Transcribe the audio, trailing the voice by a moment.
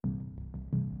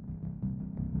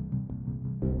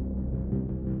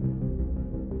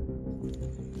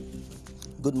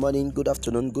Good morning, good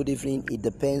afternoon, good evening. It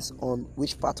depends on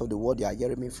which part of the world you are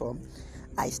hearing me from.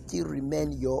 I still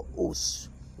remain your host,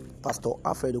 Pastor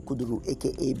Alfred Okuduru,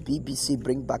 aka BBC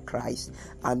Bring Back Christ,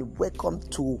 and welcome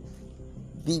to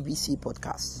BBC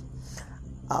Podcast.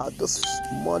 This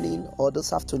morning or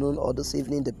this afternoon or this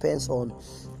evening depends on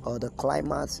the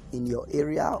climate in your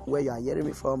area where you are hearing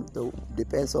me from.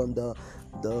 Depends on the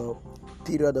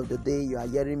period of the day you are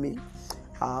hearing me.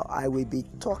 I will be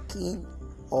talking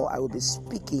or I will be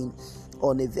speaking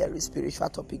on a very spiritual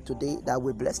topic today that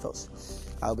will bless us.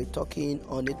 I'll be talking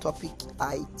on a topic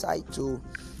I titled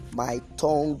 "My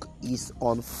Tongue is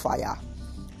on Fire."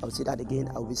 I'll say that again.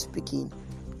 I'll be speaking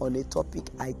on a topic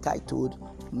I titled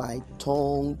 "My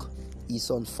Tongue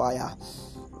is on Fire."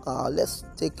 Let's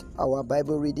take our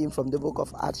Bible reading from the book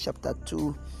of Acts chapter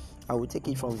 2. I will take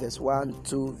it from verse 1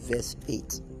 to verse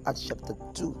 8. Acts chapter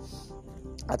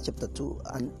 2,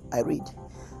 and I read.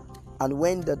 And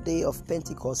when the day of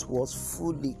Pentecost was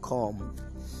fully come,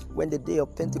 we must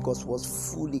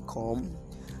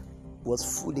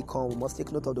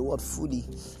take note of the word fully,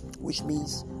 which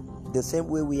means the same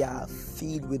way we are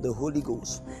filled with the Holy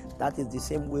Ghost, that is the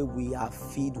same way we are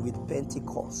filled with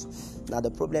Pentecost. Now the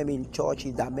problem in church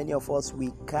is that many of us, we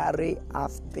carry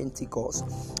half Pentecost.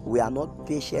 We are not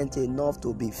patient enough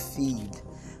to be filled.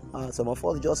 Some of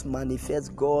us just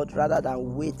manifest God rather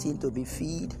than waiting to be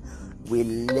filled. We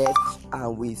left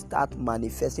and we start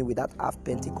manifesting with that half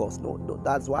Pentecost. No,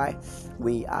 that's why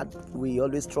we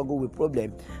always struggle with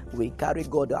problem. We carry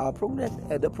God. Our problem,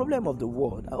 the problem of the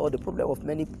world, or the problem of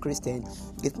many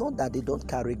Christians, is not that they don't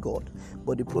carry God,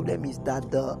 but the problem is that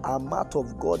the amount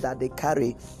of God that they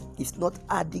carry is not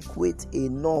adequate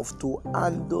enough to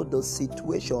handle the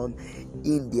situation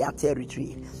in their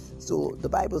territory. So the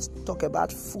Bible talk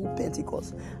about full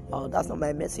Pentecost. That's not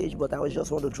my message, but I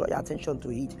just want to draw your attention to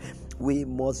it. We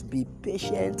must be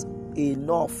patient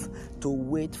enough to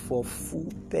wait for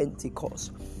full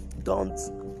Pentecost. Don't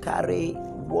carry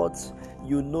what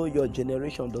you know your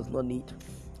generation does not need.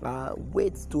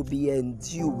 Wait to be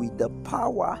endued with the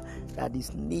power that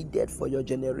is needed for your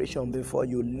generation before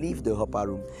you leave the upper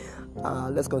room.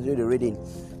 Let's continue the reading.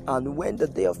 And when the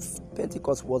day of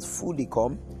Pentecost was fully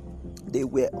come, they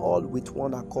were all with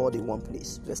one accord in one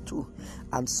place. Verse 2.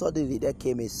 And suddenly there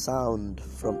came a sound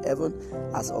from heaven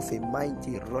as of a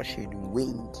mighty rushing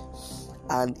wind,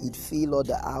 and it filled all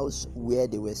the house where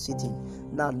they were sitting.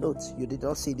 Now note, you did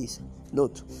not see this.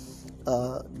 Note,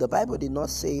 the Bible did not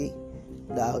say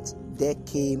that there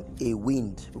came a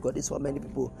wind, because this is what many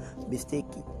people mistake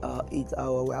it.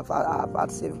 I've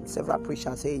had several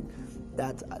preachers saying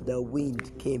that the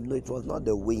wind came. No, it was not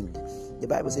the wind. The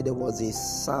Bible said there was a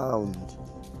sound.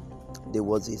 There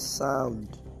was a sound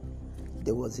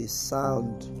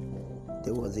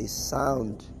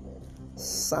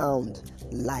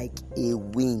like a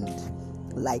wind,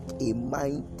 like a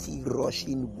mighty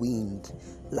rushing wind,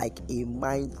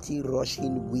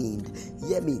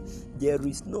 Hear me, there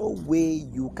is no way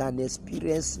you can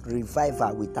experience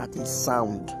revival without a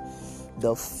sound.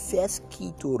 The first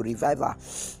key to revival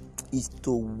is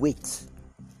to wait.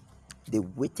 They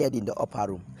waited in the upper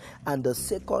room. And the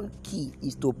second key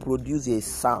is to produce a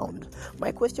sound.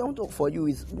 My question for you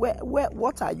is,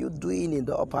 what are you doing in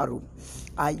the upper room?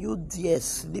 Are you there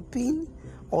sleeping,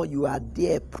 or you are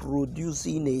there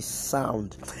producing a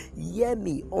sound? Hear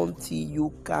me, until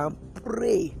you can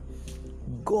pray,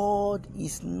 God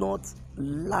is not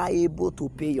liable to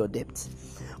pay your debt.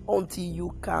 Until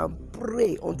you can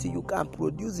pray, until you can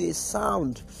produce a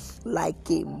sound like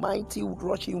a mighty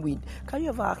rushing wind. Can you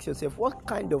ever ask yourself, what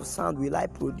kind of sound will I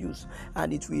produce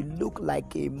and it will look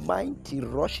like a mighty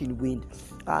rushing wind?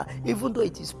 Even though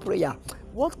it is prayer,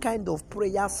 what kind of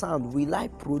prayer sound will I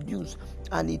produce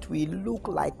and it will look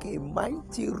like a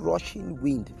mighty rushing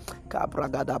wind?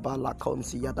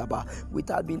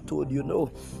 Without being told, you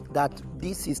know that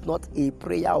this is not a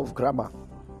prayer of grammar.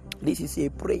 This is a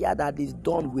prayer that is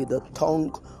done with the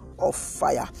tongue of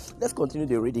fire. Let's continue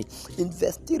the reading. In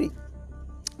verse 3,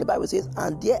 the Bible says,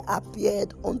 and there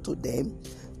appeared unto them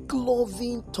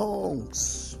cloven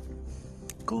tongues,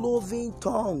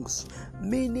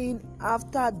 meaning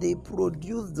after they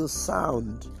produced the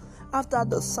sound, after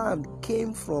the sound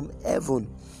came from heaven.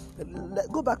 Let's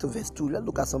go back to verse 2. Let's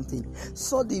look at something.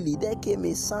 Suddenly there came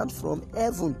a sound from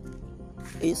heaven.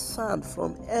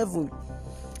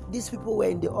 These people were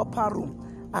in the upper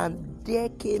room, and there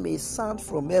came a sound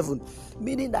from heaven,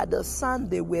 meaning that the sound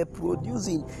they were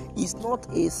producing is not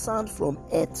a sound from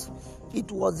earth.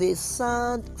 It was a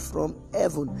sound from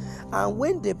heaven. And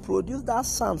when they produced that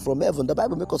sound from heaven, the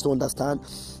Bible makes us to understand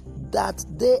that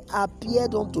they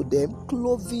appeared unto them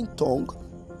cloven tongue,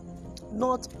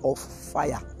 not of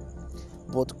fire,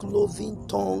 but cloven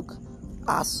tongue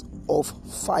as of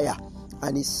fire,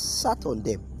 and it sat on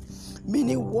them.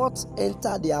 Meaning, what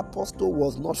entered the apostle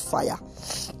was not fire,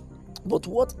 but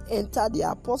what entered the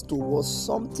apostle was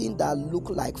something that looked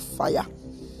like fire,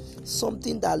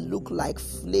 something that looked like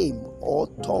flame or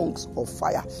tongues of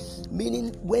fire.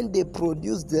 Meaning, when they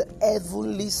produced the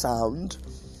heavenly sound,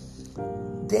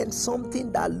 then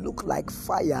something that looked like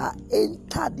fire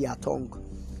entered their tongue.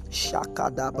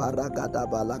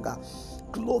 Shakadabaragadabalaka.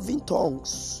 Cloven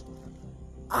tongues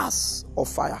as of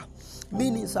fire.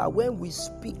 Meaning that when we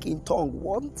speak in tongue,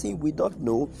 one thing we don't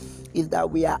know is that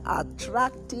we are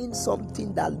attracting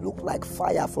something that looks like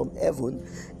fire from heaven,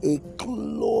 a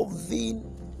cloven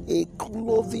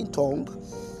tongue,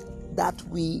 that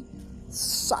we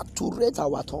saturate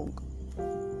our tongue.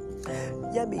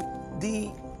 Hear me.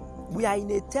 We are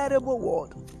in a terrible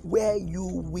world where you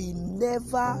will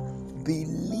never be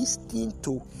listening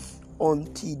to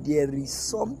until there is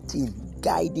something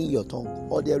guiding your tongue,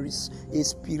 or there is a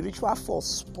spiritual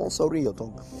force sponsoring your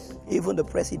tongue. Even the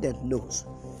president knows.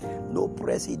 No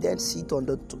president sits on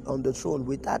the throne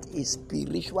without a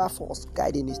spiritual force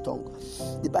guiding his tongue.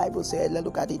 The Bible says, let's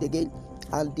look at it again.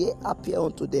 And there appear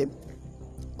unto them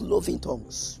cloven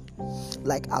tongues,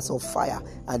 like as of fire,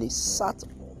 and it sat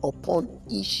upon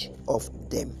each of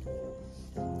them.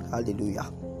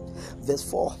 Hallelujah. Verse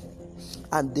 4.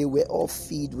 And they were all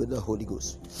filled with the Holy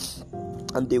Ghost.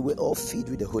 And they were all filled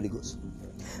with the Holy Ghost.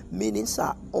 Meaning,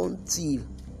 sir, until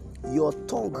your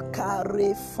tongue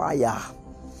carry fire,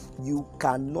 you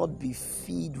cannot be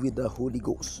filled with the Holy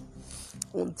Ghost.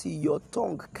 Until your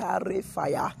tongue carry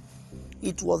fire,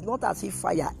 it was not as if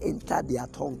fire entered their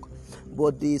tongue,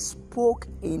 but they spoke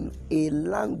in a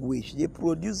language. They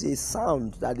produced a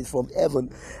sound that is from heaven,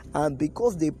 and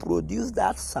because they produced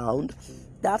that sound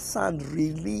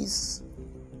released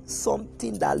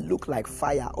something that looked like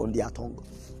fire on their tongue.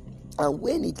 And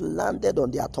when it landed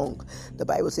on their tongue, the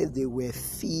Bible says they were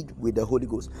filled with the Holy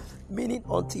Ghost. Meaning,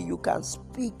 until you can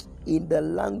speak in the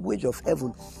language of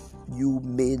heaven, you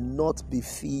may not be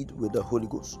filled with the Holy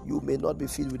Ghost. You may not be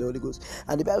filled with the Holy Ghost.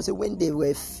 And the Bible says when they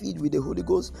were filled with the Holy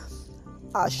Ghost,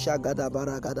 and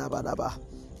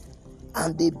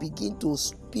they begin to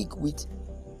speak with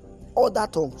other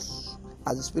tongues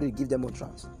as the Spirit gives them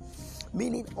utterance.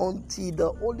 Meaning, until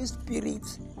the Holy Spirit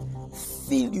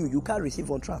fill you, you can't receive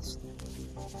utterance.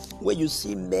 When you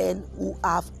see men who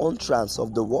have utterance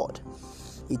of the word,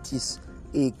 it is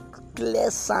a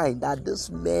clear sign that these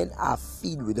men are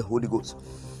filled with the Holy Ghost.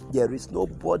 There is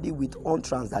nobody with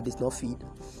utterance that is not filled.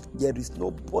 There is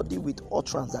nobody with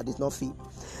utterance that is not filled.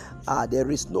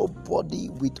 There is nobody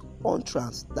with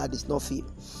utterance that is not filled.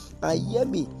 And hear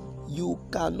me, you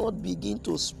cannot begin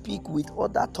to speak with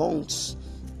other tongues.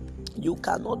 You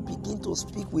cannot begin to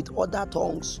speak with other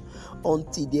tongues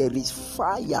until there is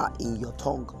fire in your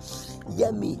tongue.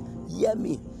 Hear me.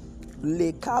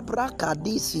 Le cabra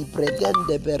kadisi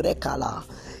pregende berekala.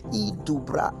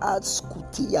 Idubra ad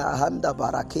skutia handa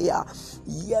barakea.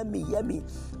 Hear me.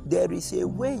 There is a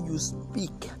way you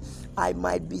speak. I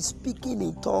might be speaking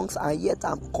in tongues and yet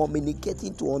I'm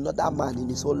communicating to another man in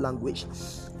his own language.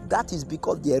 That is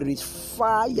because there is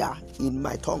fire in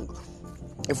my tongue.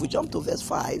 If we jump to verse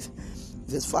 5,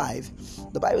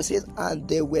 the Bible says, and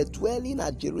they were dwelling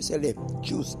at Jerusalem,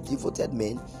 Jews, devoted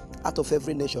men, out of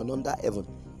every nation under heaven.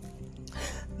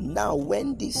 Now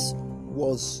when this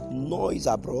was noise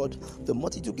abroad, the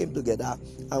multitude came together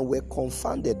and were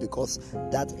confounded, because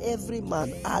that every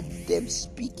man had them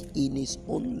speak in his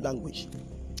own language.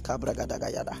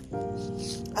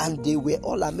 And they were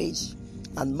all amazed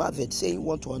and marveled, saying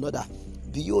one to another,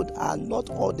 behold, are not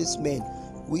all these men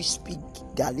which speak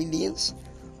Galileans?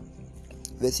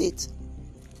 Verse 8.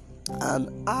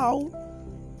 And how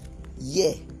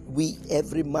ye we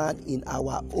every man in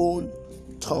our own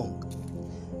tongue,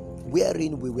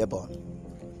 wherein we were born.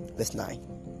 Verse 9.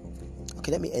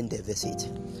 Okay, let me end there. Verse 8.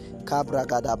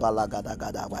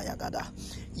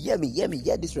 Hear me,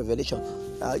 hear this revelation.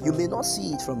 You may not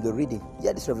see it from the reading.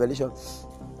 Hear this revelation.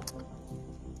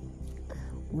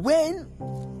 When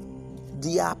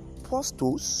the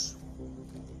apostles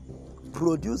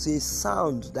produce a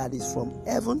sound that is from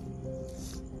heaven,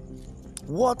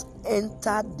 what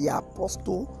entered the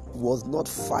apostle was not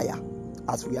fire,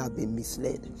 as we have been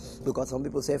misled, because some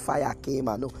people say fire came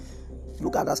and no.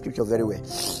 Look at that scripture very well.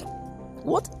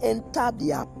 What entered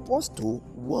the apostle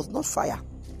was not fire,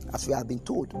 as we have been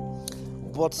told,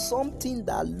 but something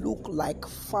that looked like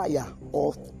fire,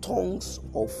 or tongues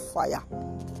of fire,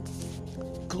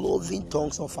 cloven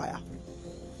tongues of fire.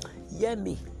 Hear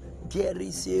me. There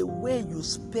is a way you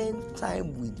spend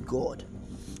time with God.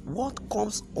 What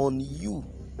comes on you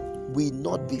will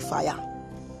not be fire.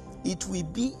 it will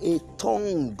be a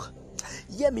tongue.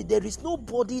 Hear me, there is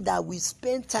nobody that will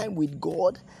spend time with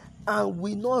God and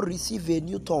will not receive a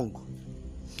new tongue.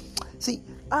 See,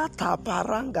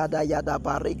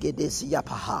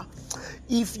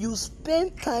 if you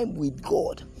spend time with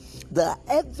God, the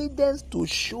evidence to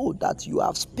show that you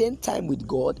have spent time with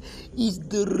God is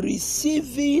the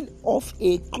receiving of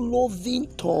a cloven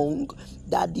tongue,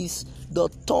 that is the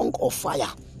tongue of fire.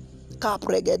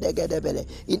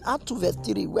 In Acts 2 verse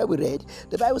 3, where we read,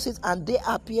 the Bible says, and they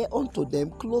appear unto them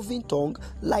cloven tongue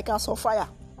like as of fire.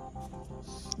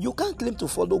 You can't claim to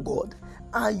follow God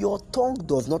and your tongue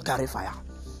does not carry fire.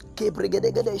 You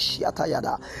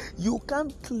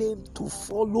can't claim to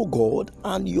follow God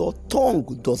and your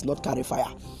tongue does not carry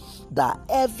fire. The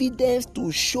evidence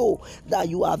to show that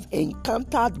you have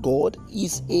encountered God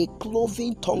is a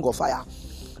cloven tongue of fire.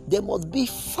 There must be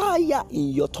fire in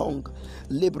your tongue.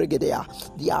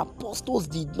 The apostles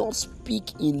did not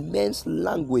speak in men's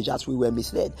language as we were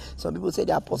misled. Some people say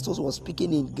the apostles were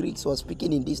speaking in Greeks or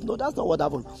speaking in this. No, that's not what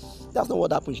happened. That's not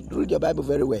what happened. Read your Bible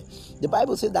very well. The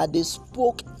Bible says that they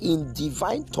spoke in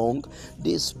divine tongue.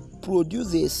 They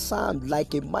produced a sound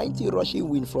like a mighty rushing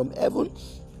wind from heaven.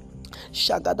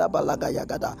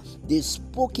 They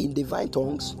spoke in divine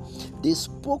tongues. They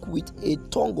spoke with a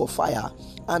tongue of fire,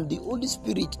 and the Holy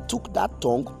Spirit took that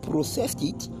tongue, processed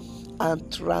it,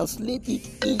 and translated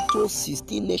it into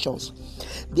 16 nations.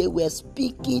 They were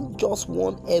speaking just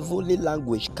one heavenly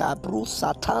language, Kabru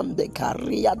Satan de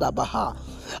Karia Dabaha,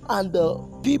 and the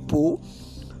people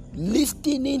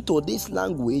listening to this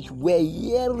language were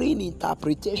hearing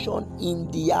interpretation in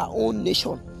their own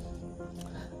nation.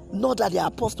 Not that the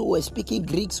apostles were speaking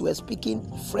Greeks, were speaking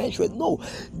French. No,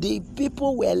 the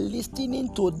people were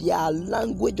listening to their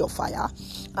language of fire,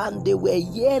 and they were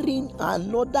hearing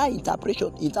another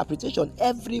interpretation.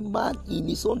 Every man in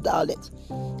his own dialect.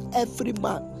 Every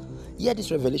man. Hear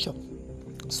this revelation.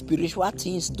 Spiritual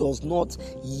things does not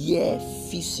hear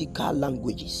physical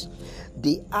languages.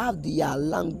 They have their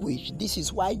language. This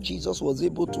is why Jesus was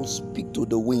able to speak to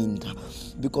the wind,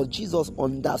 because Jesus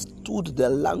understood the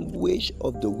language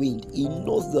of the wind. He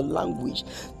knows the language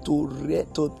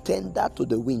to tender to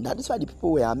the wind. That is why the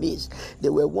people were amazed. They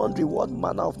were wondering, what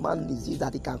manner of man is this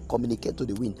that he can communicate to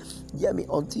the wind? Hear me,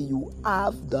 until you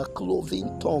have the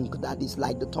cloven tongue that is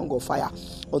like the tongue of fire,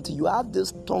 until you have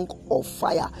this tongue of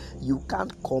fire, you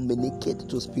can't communicate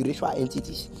to spiritual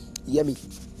entities. Hear me.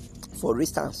 For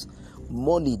instance,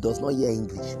 money does not hear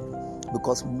English,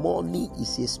 because money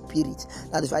is a spirit.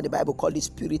 That is why the Bible calls it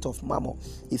spirit of mammon.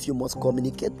 If you must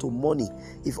communicate to money,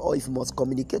 if you must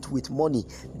communicate with money,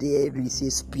 there is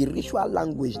a spiritual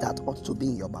language that ought to be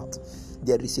in your mouth.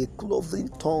 There is a cloven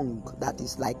tongue that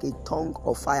is like a tongue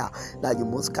of fire that you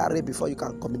must carry before you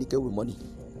can communicate with money.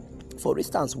 For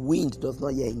instance, wind does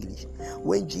not hear English.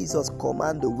 When Jesus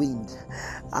commanded the wind,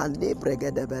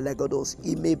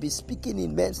 he may be speaking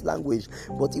in men's language,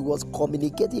 but he was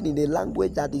communicating in a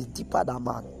language that is deeper than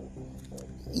man.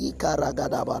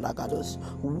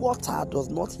 Water does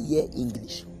not hear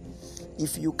English.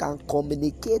 If you can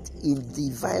communicate in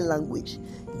divine language,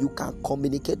 you can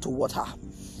communicate to water.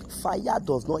 Fire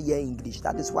does not hear English.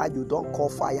 That is why you don't call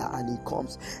fire and it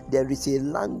comes. There is a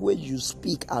language you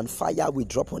speak and fire will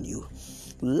drop on you.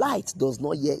 Light does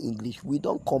not hear English. We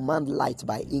don't command light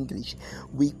by English.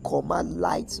 We command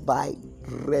light by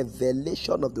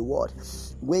revelation of the word.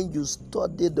 When you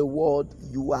study the word,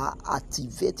 you are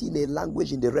activating a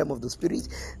language in the realm of the spirit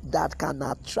that can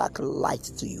attract light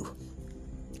to you.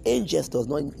 Angels does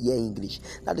not hear English.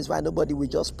 That is why nobody will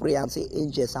just pray and say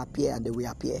angels appear and they will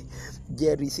appear.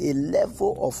 There is a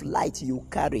level of light you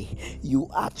carry. You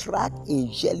attract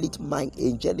angelic might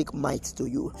to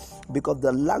you, because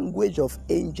the language of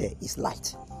angel is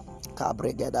light.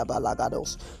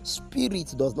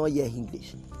 Spirit does not hear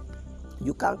English.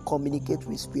 You can't communicate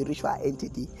with spiritual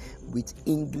entity with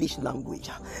English language.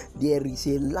 There is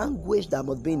a language that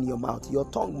must be in your mouth. Your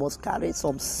tongue must carry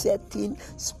some certain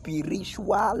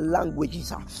spiritual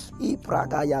languages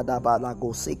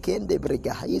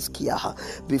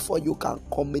before you can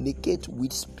communicate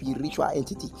with spiritual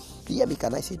entity. Hear me,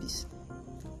 can I say this?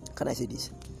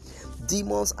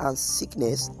 Demons and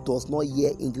sickness does not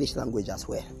hear English language as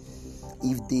well.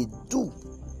 If they do,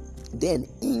 then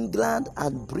England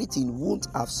and Britain won't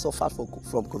have suffered from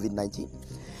COVID-19.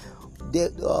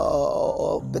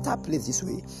 Better place this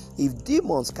way. If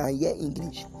demons can hear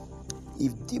English,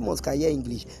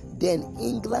 then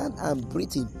England and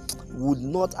Britain would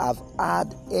not have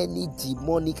had any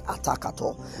demonic attack at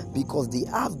all, because they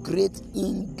have great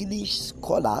English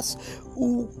scholars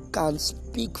who can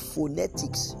speak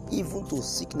phonetics even to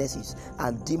sicknesses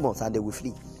and demons, and they will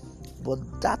flee.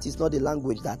 But that is not the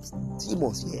language that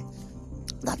demons hear.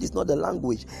 That is not the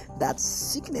language that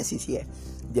sickness is here.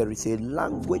 There is a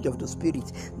language of the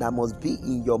spirit that must be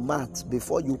in your mouth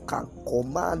before you can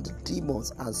command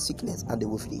demons and sickness, and they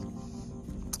will flee.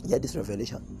 Hear this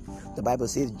revelation. The Bible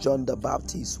says John the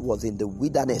Baptist was in the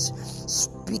wilderness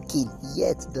speaking,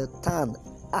 yet the tongue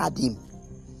had him.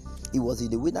 He was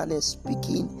in the wilderness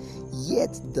speaking,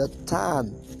 yet the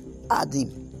tongue had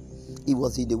him. He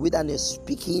was in the wilderness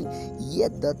speaking,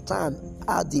 yet the tongue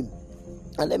had him.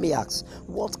 And let me ask,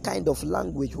 what kind of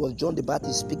language was John the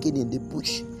Baptist speaking in the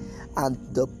bush, and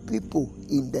the people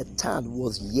in the town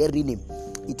was hearing him?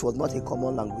 It was not a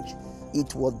common language.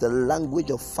 It was the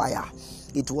language of fire.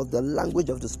 It was the language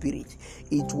of the spirit.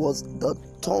 It was the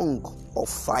tongue of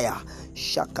fire.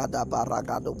 Shakada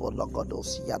baragado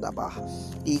bologodos yadaba.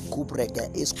 Ikubrege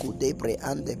eskudebre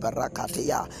ande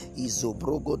barakatea.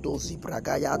 Izobrogodos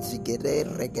ibragaya zigere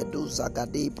regedo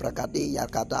zagade bragade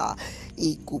yakada.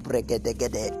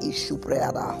 Ikubregedegede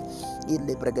ishupreada.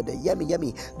 Ilebregede.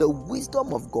 Yummy. The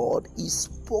wisdom of God is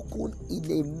spoken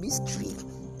in a mystery.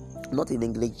 Not in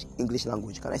English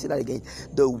language. Can I say that again?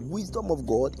 The wisdom of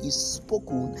God is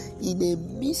spoken in a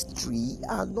mystery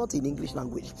and not in English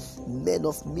language. Men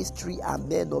of mystery are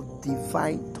men of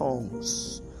divine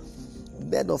tongues.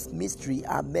 Men of mystery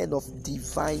are men of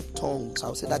divine tongues.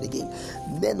 I'll say that again.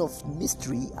 Men of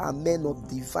mystery are men of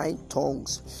divine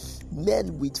tongues.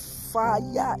 Men with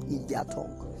fire in their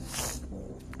tongue.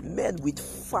 Men with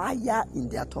fire in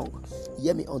their tongue.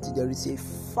 Hear me, until there is a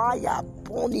fire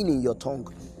burning in your tongue,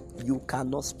 you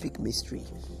cannot speak mystery.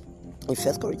 In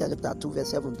 1 Corinthians chapter 2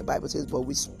 verse 7, the Bible says, but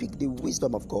we speak the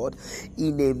wisdom of God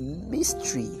in a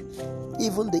mystery,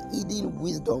 even the hidden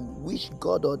wisdom which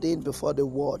God ordained before the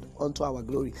world unto our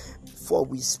glory. For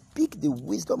we speak the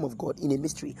wisdom of God in a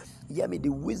mystery. Hear me, the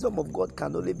wisdom of God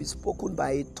can only be spoken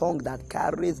by a tongue that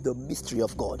carries the mystery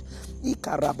of God. If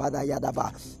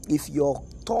your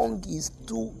tongue is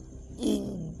too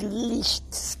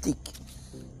Englishistic,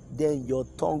 then your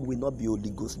tongue will not be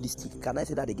Holy Ghostistic. Can I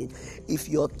say that again? If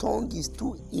your tongue is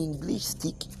too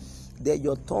Englishistic, then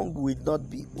your tongue will not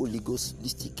be Holy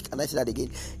Ghostistic. Can I say that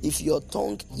again? If your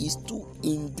tongue is too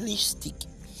Englishistic,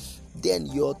 then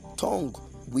your tongue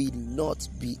will not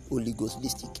be Holy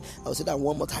Ghostistic. I'll say that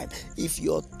one more time. If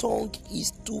your tongue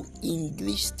is too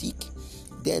Englishistic,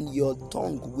 then your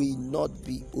tongue will not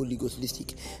be Holy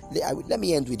Ghostistic. Let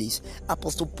me end with this.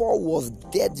 Apostle Paul was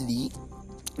deadly,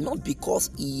 not because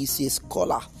he is a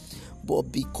scholar, but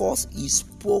because he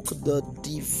spoke the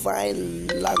divine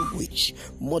language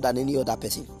more than any other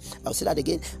person. I'll say that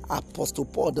again. Apostle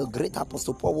Paul, the great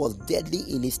Apostle Paul, was deadly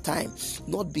in his time,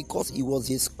 not because he was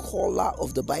a scholar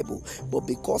of the Bible, but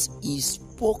because he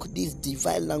spoke these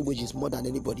divine languages more than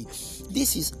anybody.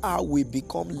 This is how we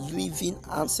become living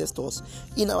ancestors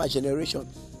in our generation.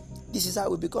 This is how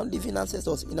we become living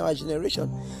ancestors in our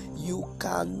generation. You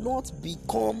cannot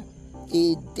become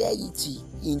a deity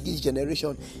in this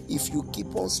generation if you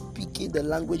keep on speaking the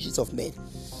languages of men.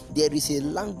 There is a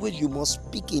language you must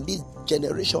speak in this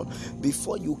generation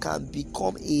before you can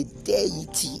become a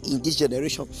deity in this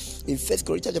generation. In 1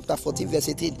 Corinthians chapter 14 verse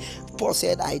 18, Paul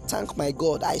said, I thank my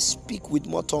God, I speak with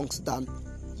more tongues than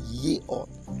ye all.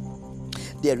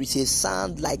 There is a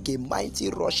sound like a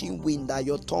mighty rushing wind that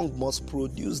your tongue must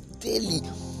produce daily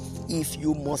if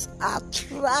you must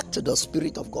attract the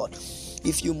Spirit of God.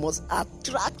 If you must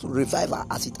attract revival,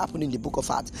 as it happened in the book of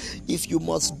Acts, if you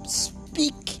must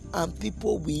speak and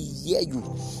people will hear you.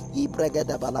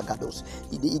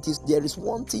 There is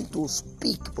one thing to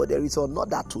speak, but there is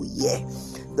another to hear.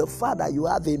 The fact that you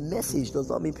have a message does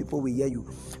not mean people will hear you.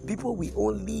 People will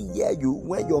only hear you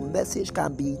when your message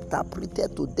can be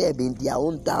interpreted to them in their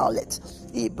own dialect.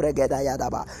 You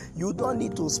don't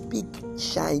need to speak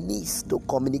Chinese to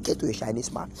communicate to a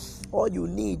Chinese man. All you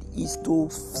need is to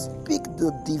speak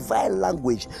the divine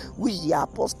language which the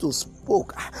apostles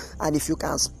spoke. And if you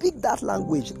can speak that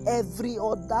language, every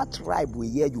other tribe will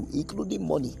hear you, including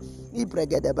money,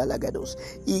 including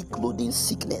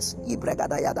sickness.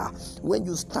 When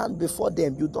you stand before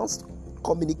them, you don't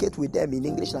communicate with them in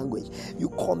English language. You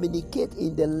communicate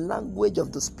in the language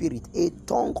of the Spirit, a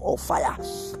tongue of fire.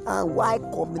 And while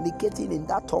communicating in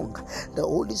that tongue, the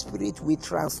Holy Spirit will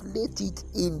translate it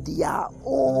in their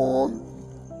own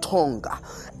tongue,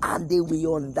 and they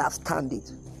will understand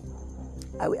it.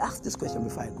 I will ask this question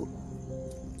before I go.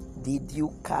 Did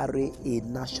you carry a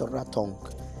natural tongue,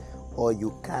 or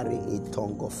you carry a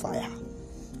tongue of fire?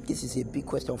 This is a big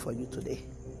question for you today.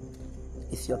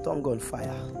 Is your tongue on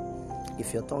fire?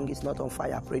 If your tongue is not on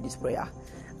fire, pray this prayer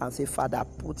and say, Father,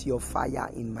 put your fire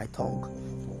in my tongue.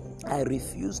 I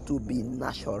refuse to be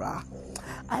natural.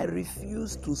 I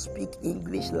refuse to speak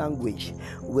English language,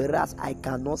 whereas I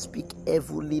cannot speak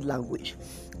heavenly language.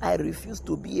 I refuse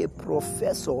to be a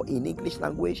professor in English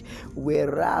language,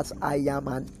 whereas I am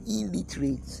an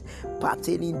illiterate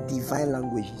pertaining divine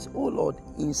languages. Oh Lord,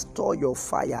 install your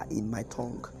fire in my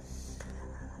tongue.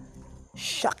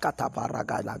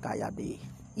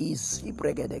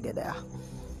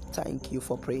 Thank you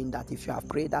for praying that. If you have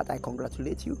prayed that, I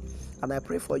congratulate you. And I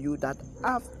pray for you that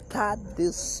after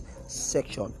this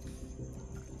section,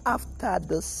 after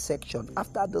this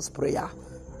prayer,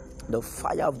 the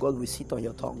fire of God will sit on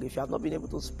your tongue. If you have not been able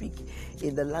to speak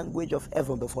in the language of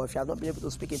heaven before, if you have not been able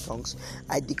to speak in tongues,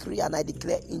 I decree and I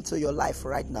declare into your life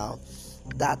right now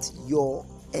that your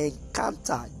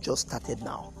encounter just started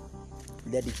now.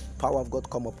 Let the power of God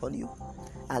come upon you,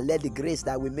 and let the grace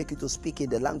that will make you to speak in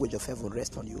the language of heaven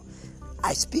rest on you.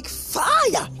 I speak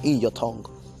fire in your tongue.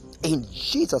 In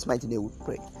Jesus' mighty name we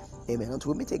pray. Amen.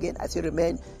 Until we meet again, I say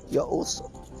remain your host,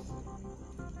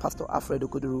 Pastor Alfredo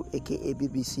Kuduru, aka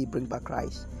BBC Bring Back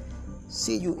Christ.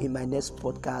 See you in my next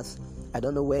podcast. I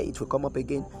don't know where it will come up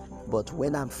again, but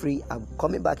when I'm free, I'm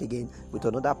coming back again with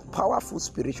another powerful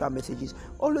spiritual messages.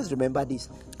 Always remember this: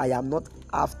 I am not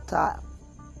after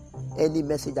any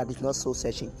message that is not soul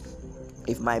searching.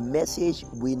 If my message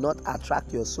will not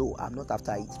attract your soul, I'm not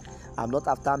after it. I'm not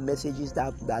after messages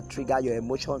that trigger your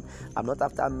emotion. I'm not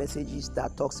after messages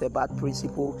that talks about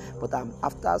principle, but I'm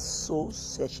after soul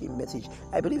searching message.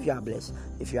 I believe you are blessed.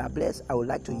 If you are blessed, I would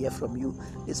like to hear from you.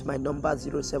 This is my number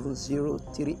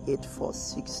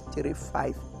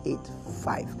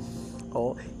 070-3846-3585.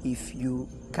 Or if you're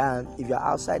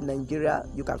outside Nigeria,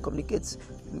 you can communicate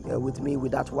with me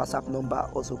with that WhatsApp number.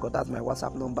 Also, that's my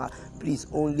WhatsApp number. Please,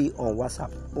 only on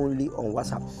WhatsApp.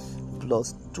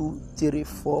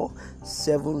 +234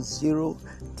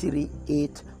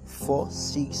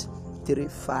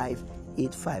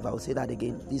 7038463585. I will say that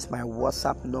again. This is my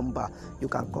WhatsApp number. You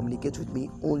can communicate with me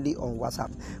only on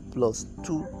WhatsApp.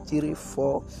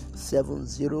 +234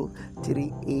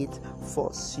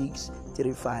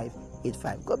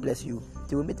 7038463585. God bless you.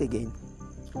 Till we meet again.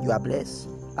 You are blessed,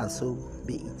 and so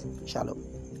be it. Shalom.